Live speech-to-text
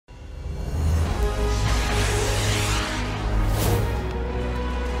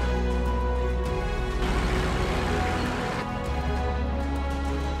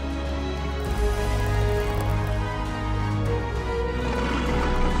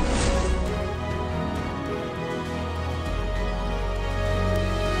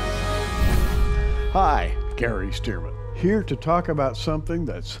Hi, Gary Stearman, here to talk about something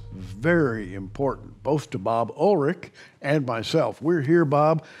that's very important, both to Bob Ulrich and myself. We're here,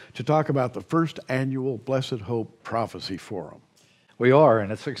 Bob, to talk about the first annual Blessed Hope Prophecy Forum. We are,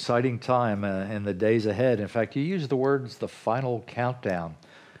 and it's an exciting time in the days ahead. In fact, you used the words the final countdown.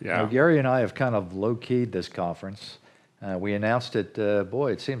 Yeah. Gary and I have kind of low-keyed this conference. We announced it,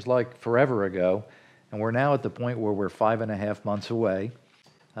 it seems like forever ago, and we're now at the point where we're 5.5 months away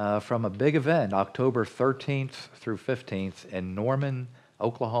from a big event, October 13th through 15th in Norman,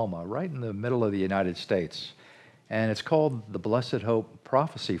 Oklahoma, right in the middle of the United States. And it's called the Blessed Hope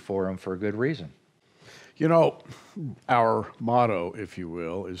Prophecy Forum for a good reason. You know, our motto, if you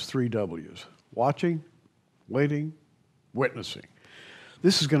will, is 3 W's: watching, waiting, witnessing.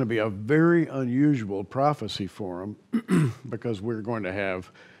 This is going to be a very unusual prophecy forum because we're going to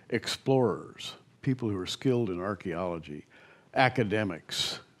have explorers, people who are skilled in archaeology,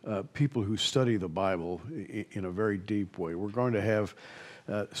 academics, people who study the Bible in a very deep way. We're going to have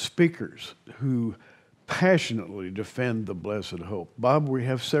speakers who passionately defend the blessed hope. Bob, we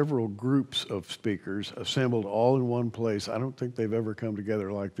have several groups of speakers assembled all in one place. I don't think they've ever come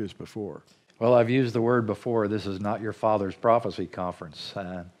together like this before. Well, I've used the word before. This is not your father's prophecy conference.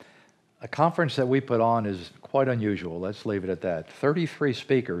 A conference that we put on is quite unusual. Let's leave it at that. 33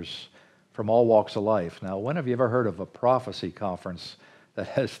 speakers from all walks of life. Now, when have you ever heard of a prophecy conference that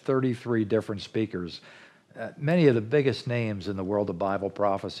has 33 different speakers? Many of the biggest names in the world of Bible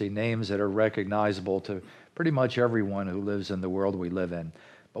prophecy, names that are recognizable to pretty much everyone who lives in the world we live in.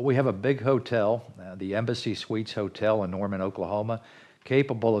 But we have a big hotel, the Embassy Suites Hotel in Norman, Oklahoma,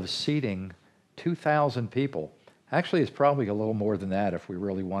 capable of seating 2,000 people. Actually, it's probably a little more than that if we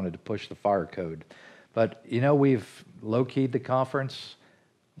really wanted to push the fire code. But, you know, we've low-keyed the conference.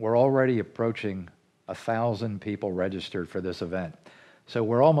 We're already approaching 1,000 people registered for this event. So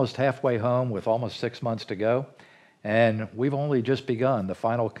we're almost halfway home with almost 6 months to go. And we've only just begun. The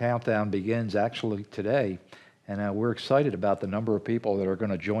final countdown begins actually today. And we're excited about the number of people that are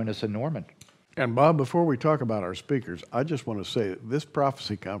going to join us in Norman. And Bob, before we talk about our speakers, I just want to say that this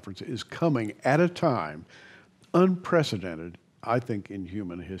prophecy conference is coming at a time unprecedented, I think, in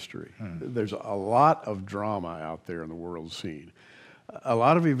human history. There's a lot of drama out there in the world scene. A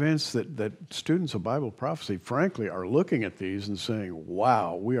lot of events that students of Bible prophecy, frankly, are looking at these and saying,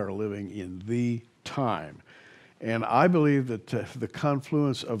 wow, we are living in the time. And I believe that the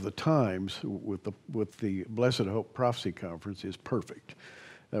confluence of the times with the Blessed Hope Prophecy Conference is perfect.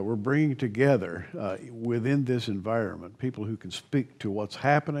 That we're bringing together within this environment people who can speak to what's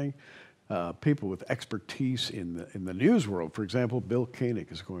happening, people with expertise in the news world. For example, Bill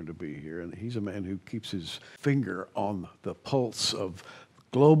Koenig is going to be here, and he's a man who keeps his finger on the pulse of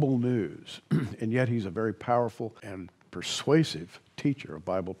global news, and yet he's a very powerful and persuasive teacher of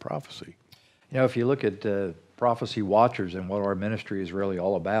Bible prophecy. You know, if you look at Prophecy Watchers and what our ministry is really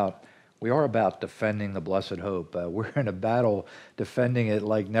all about, we are about defending the blessed hope. We're in a battle defending it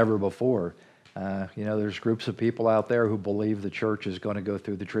like never before. There's groups of people out there who believe the church is going to go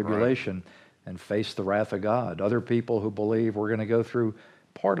through the tribulation and face the wrath of God. Other people who believe we're going to go through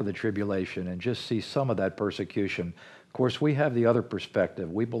part of the tribulation and just see some of that persecution. Of course, we have the other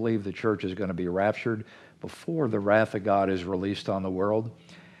perspective. We believe the church is going to be raptured before the wrath of God is released on the world.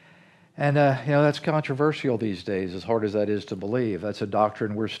 And, that's controversial these days, as hard as that is to believe. That's a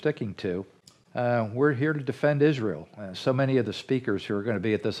doctrine we're sticking to. We're here to defend Israel. So many of the speakers who are going to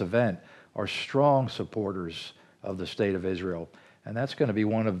be at this event are strong supporters of the state of Israel. And that's going to be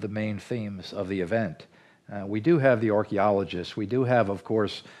one of the main themes of the event. We do have the archaeologists. We do have, of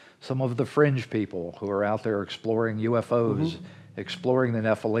course, some of the fringe people who are out there exploring UFOs, exploring the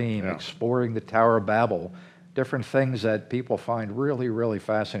Nephilim, exploring the Tower of Babel, different things that people find really, really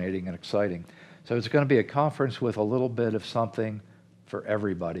fascinating and exciting. So it's going to be a conference with a little bit of something for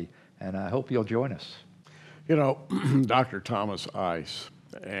everybody, and I hope you'll join us. You know, Dr. Thomas Ice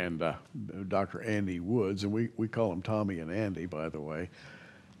and Dr. Andy Woods, and we call them Tommy and Andy, by the way,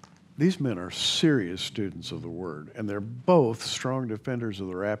 these men are serious students of the Word, and they're both strong defenders of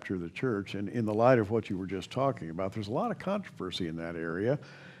the rapture of the church. And in the light of what you were just talking about, there's a lot of controversy in that area,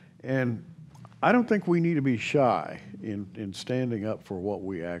 and I don't think we need to be shy in standing up for what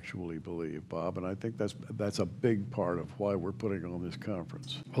we actually believe, Bob, and I think that's a big part of why we're putting on this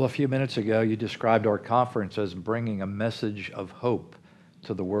conference. Well, a few minutes ago, you described our conference as bringing a message of hope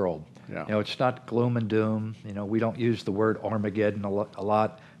to the world. Yeah. You know, it's not gloom and doom. You know, we don't use the word Armageddon a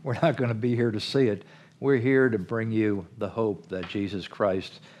lot. We're not going to be here to see it. We're here to bring you the hope that Jesus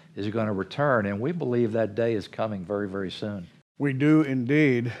Christ is going to return, and we believe that day is coming very, very soon. We do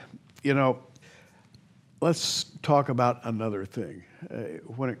indeed. You know, let's talk about another thing.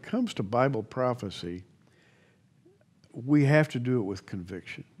 when it comes to Bible prophecy, we have to do it with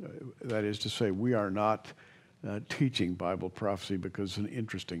conviction. That is to say, we are not teaching Bible prophecy because it's an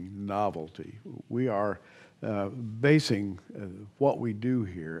interesting novelty. We are basing what we do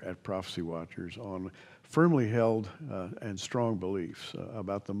here at Prophecy Watchers on firmly held and strong beliefs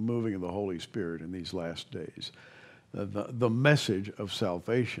about the moving of the Holy Spirit in these last days. The message of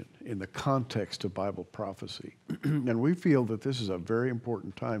salvation in the context of Bible prophecy. And we feel that this is a very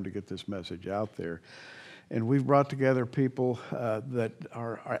important time to get this message out there. And we've brought together people that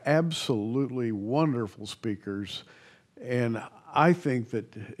are absolutely wonderful speakers. And I think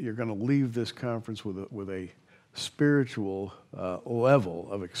that you're going to leave this conference with a spiritual level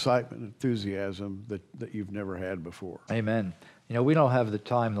of excitement and enthusiasm that you've never had before. Amen. You know, we don't have the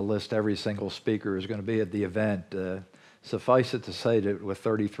time to list every single speaker who's going to be at the event. Suffice it to say that with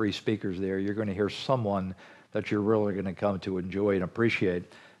 33 speakers there, you're going to hear someone that you're really going to come to enjoy and appreciate.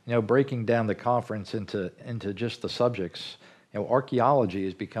 You know, breaking down the conference into just the subjects, you know, archaeology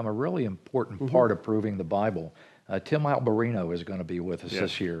has become a really important part of proving the Bible. Tim Alberino is going to be with us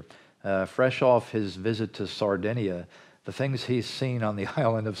this year. Fresh off his visit to Sardinia, the things he's seen on the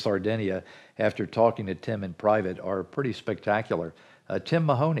island of Sardinia after talking to Tim in private are pretty spectacular. Tim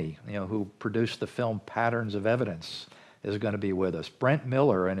Mahoney, you know, who produced the film Patterns of Evidence, is going to be with us. Brent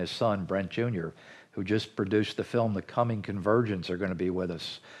Miller and his son, Brent Jr., who just produced the film The Coming Convergence, are going to be with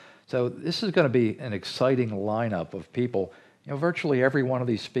us. So this is going to be an exciting lineup of people. You know, virtually every one of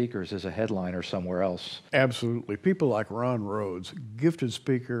these speakers is a headliner somewhere else. Absolutely. People like Ron Rhodes, gifted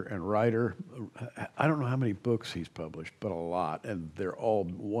speaker and writer. I don't know how many books he's published, but a lot, and they're all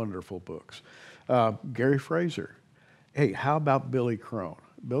wonderful books. Gary Fraser. Hey, how about Billy Crone?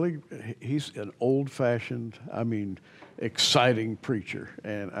 Billy, he's an old-fashioned, exciting preacher,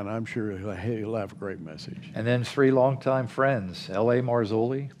 and I'm sure he'll have a great message. And then 3 longtime friends, L.A.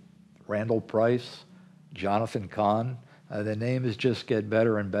 Marzulli, Randall Price, Jonathan Kahn. The names just get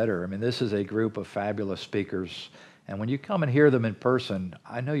better and better. I mean, this is a group of fabulous speakers. And when you come and hear them in person,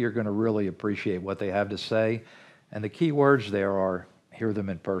 I know you're going to really appreciate what they have to say. And the key words there are, hear them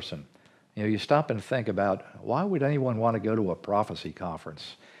in person. You know, you stop and think about, why would anyone want to go to a prophecy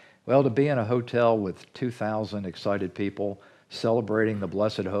conference? Well, to be in a hotel with 2,000 excited people celebrating the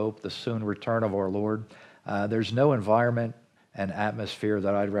blessed hope, the soon return of our Lord, there's no environment and atmosphere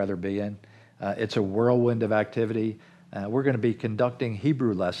that I'd rather be in. It's a whirlwind of activity. We're going to be conducting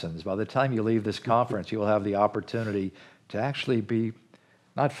Hebrew lessons. By the time you leave this conference, you'll have the opportunity to actually be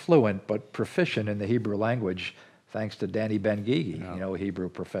not fluent, but proficient in the Hebrew language, thanks to Danny Ben-Gigi, you know, a Hebrew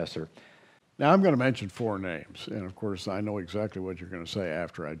professor. Now, I'm going to mention 4 names, and of course, I know exactly what you're going to say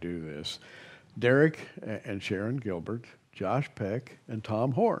after I do this. Derek and Sharon Gilbert, Josh Peck, and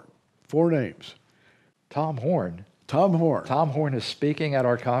Tom Horn. 4 names. Tom Horn? Tom Horn. Tom Horn is speaking at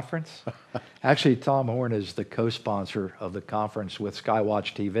our conference. Actually, Tom Horn is the co-sponsor of the conference with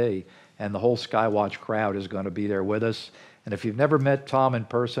Skywatch TV, and the whole Skywatch crowd is going to be there with us. And if you've never met Tom in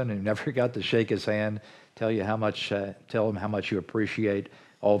person and never got to shake his hand, tell him how much you appreciate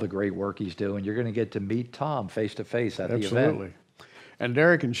all the great work he's doing. You're going to get to meet Tom face to face at the event. Absolutely. And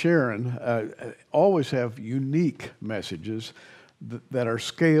Derek and Sharon always have unique messages that are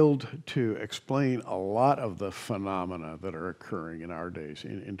scaled to explain a lot of the phenomena that are occurring in our days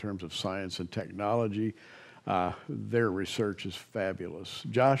in terms of science and technology. Their research is fabulous.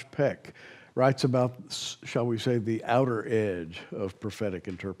 Josh Peck writes about, shall we say, the outer edge of prophetic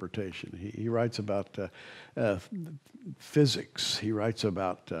interpretation. He writes about physics. He writes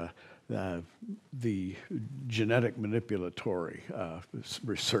about the genetic manipulatory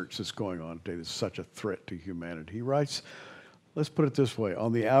research that's going on today that's such a threat to humanity. He writes, let's put it this way,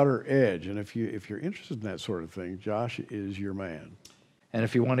 on the outer edge. And if you're interested in that sort of thing, Josh is your man. And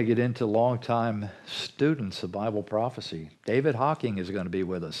if you want to get into longtime students of Bible prophecy, David Hocking is going to be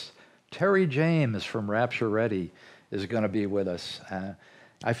with us. Terry James from Rapture Ready is going to be with us.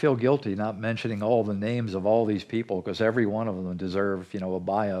 I feel guilty not mentioning all the names of all these people because every one of them deserve, a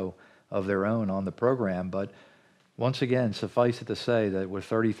bio of their own on the program. But once again, suffice it to say that with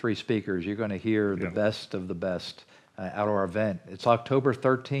 33 speakers, you're going to hear the best of the best at our event. It's October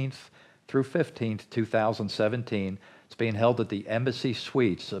 13th through 15th, 2017. It's being held at the Embassy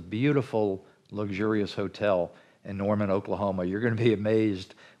Suites, a beautiful, luxurious hotel in Norman, Oklahoma. You're going to be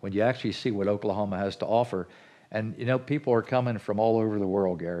amazed when you actually see what Oklahoma has to offer. And, people are coming from all over the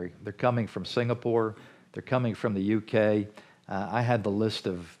world, Gary. They're coming from Singapore. They're coming from the UK. I had the list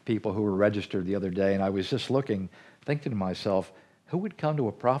of people who were registered the other day, and I was just thinking to myself, who would come to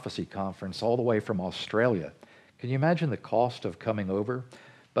a prophecy conference all the way from Australia? Can you imagine the cost of coming over?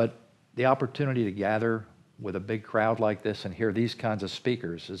 But the opportunity to gather with a big crowd like this and hear these kinds of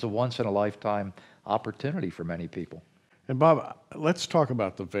speakers is a once-in-a-lifetime opportunity for many people. And Bob, let's talk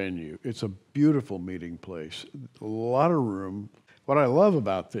about the venue. It's a beautiful meeting place, a lot of room. What I love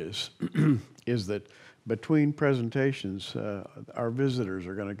about this is that between presentations, our visitors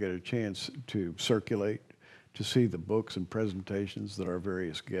are going to get a chance to circulate, to see the books and presentations that our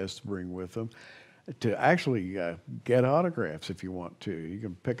various guests bring with them, to actually get autographs if you want to. You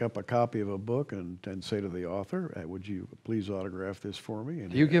can pick up a copy of a book and say to the author, would you please autograph this for me?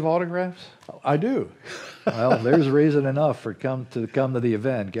 And do you give autographs? I do. Well, there's reason enough for come to the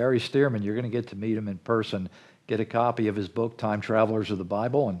event. Gary Stearman, you're going to get to meet him in person, get a copy of his book, Time Travelers of the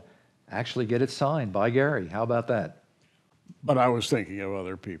Bible, and actually get it signed by Gary. How about that? But I was thinking of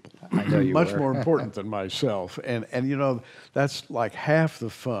other people. I know you Much were. more important than myself. And you know, that's like half the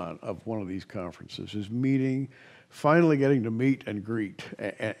fun of one of these conferences is meeting, finally getting to meet and greet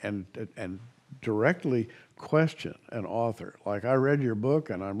and directly question an author. Like, I read your book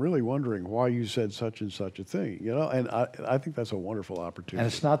and I'm really wondering why you said such and such a thing, you know, and I think that's a wonderful opportunity. And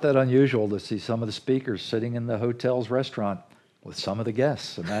it's not that unusual to see some of the speakers sitting in the hotel's restaurant with some of the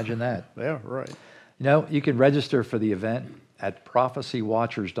guests. Imagine that. Yeah, right. You know, you can register for the event at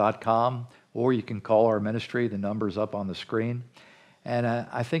prophecywatchers.com, or you can call our ministry. The number's up on the screen. And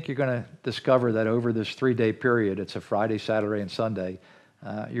I think you're going to discover that over this 3-day period, it's a Friday, Saturday, and Sunday,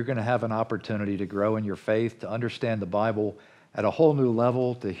 you're going to have an opportunity to grow in your faith, to understand the Bible at a whole new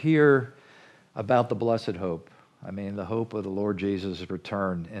level, to hear about the blessed hope. I mean, the hope of the Lord Jesus'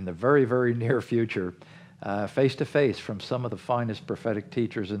 return in the very, very near future, face to face from some of the finest prophetic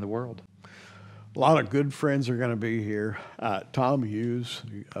teachers in the world. A lot of good friends are going to be here. Tom Hughes,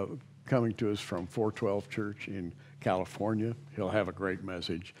 coming to us from 412 Church in California. He'll have a great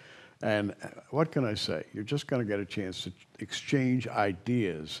message. And what can I say? You're just going to get a chance to exchange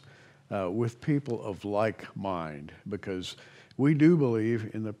ideas with people of like mind, because we do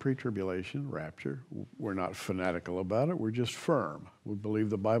believe in the pre-tribulation rapture. We're not fanatical about it. We're just firm. We believe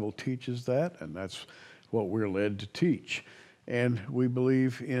the Bible teaches that, and that's what we're led to teach. And we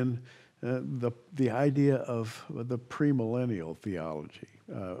believe in the idea of the premillennial theology,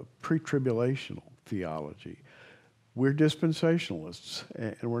 pre-tribulational theology. We're dispensationalists,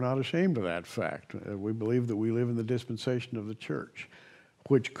 and we're not ashamed of that fact. We believe that we live in the dispensation of the church,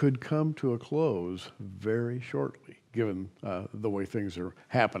 which could come to a close very shortly, given the way things are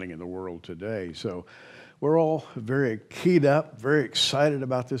happening in the world today. So we're all very keyed up, very excited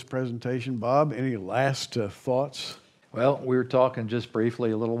about this presentation. Bob, any last thoughts? Well, we were talking just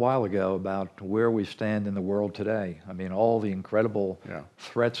briefly a little while ago about where we stand in the world today. I mean, all the incredible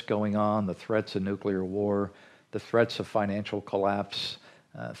threats going on, the threats of nuclear war, the threats of financial collapse,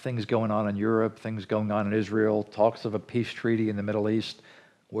 things going on in Europe, things going on in Israel, talks of a peace treaty in the Middle East.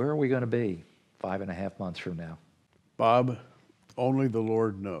 Where are we going to be 5.5 months from now? Bob, only the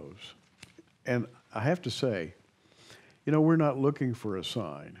Lord knows. And I have to say, you know, we're not looking for a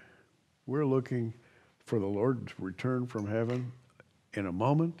sign. We're looking for the Lord to return from heaven in a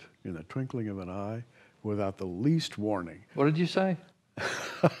moment, in the twinkling of an eye, without the least warning. What did you say?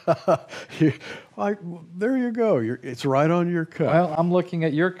 There you go. It's right on your cup. Well, I'm looking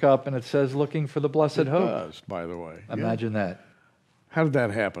at your cup, and it says looking for the blessed hope. It does, by the way. Imagine that. How did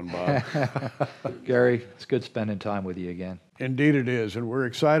that happen, Bob? Gary, it's good spending time with you again. Indeed it is, and we're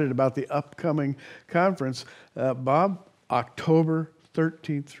excited about the upcoming conference. Bob, October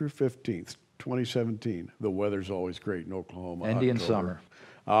 13th through 15th. 2017. The weather's always great in Oklahoma. Indian October.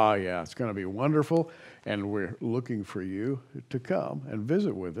 summer. Yeah, it's going to be wonderful, and we're looking for you to come and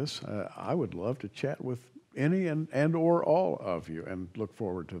visit with us. I would love to chat with any and or all of you, and look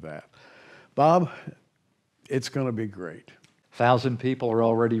forward to that. Bob, it's going to be great. 1,000 people are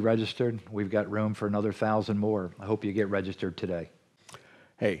already registered. We've got room for another 1,000 more. I hope you get registered today.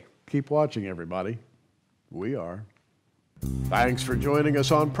 Hey, keep watching, everybody. We are. Thanks for joining us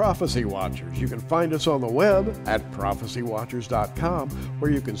on Prophecy Watchers. You can find us on the web at prophecywatchers.com,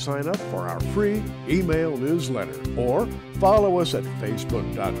 where you can sign up for our free email newsletter, or follow us at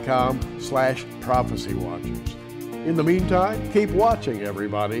facebook.com/prophecywatchers. In the meantime, keep watching,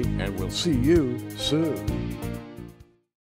 everybody, and we'll see you soon.